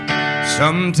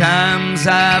Sometimes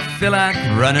I feel like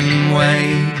running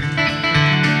away.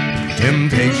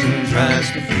 Temptation tries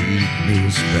to lead me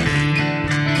astray.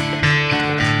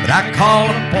 But I call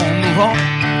upon the Lord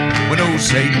when old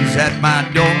Satan's at my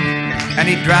door, and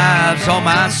he drives all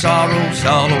my sorrows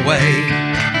all away.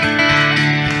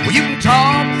 Well, you can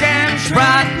talk and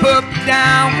try to put me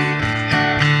down.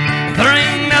 There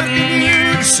ain't nothing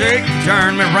you can say can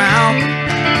turn me around.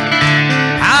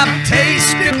 I've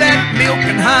tasted that milk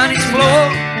and honey's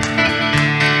flow,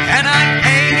 and I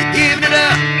ain't giving it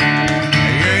up, I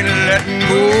ain't letting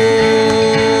go.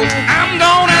 I'm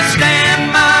gonna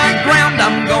stand my ground,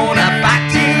 I'm gonna fight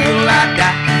till I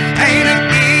die. Ain't a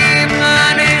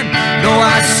giving in, though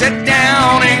I sit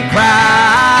down and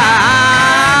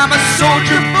cry. I'm a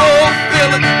soldier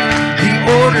fulfilling the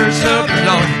orders of the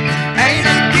Lord. Ain't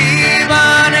a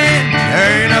giving in,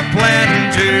 ain't a planning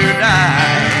to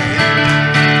die.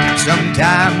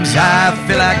 Sometimes I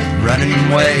feel like running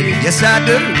away, yes I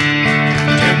do.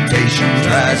 Temptation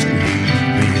tries to lead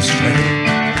me astray.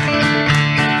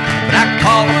 But I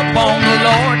call upon the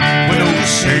Lord when old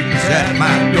Satan's at my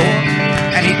door,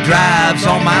 and he drives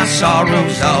all my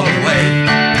sorrows all away.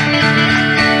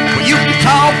 Well, you can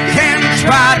talk and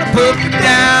try to put me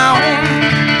down.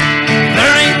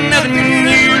 There ain't nothing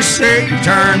you say can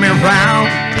turn me around.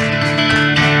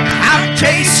 I've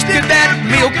tasted that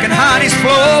milk and honey's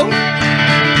flow,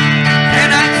 and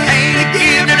I ain't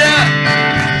giving it up,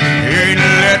 ain't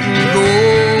letting go.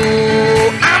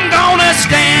 I'm gonna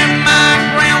stand my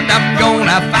ground, I'm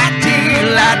gonna fight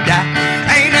till I die.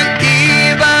 Ain't a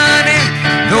giving in,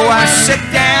 though I sit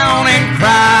down and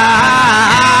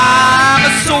cry. I'm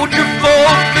a soldier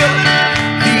fulfilling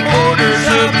the orders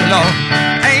of the Lord.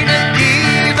 Ain't a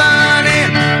giving in,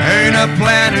 ain't a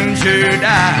planning to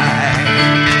die.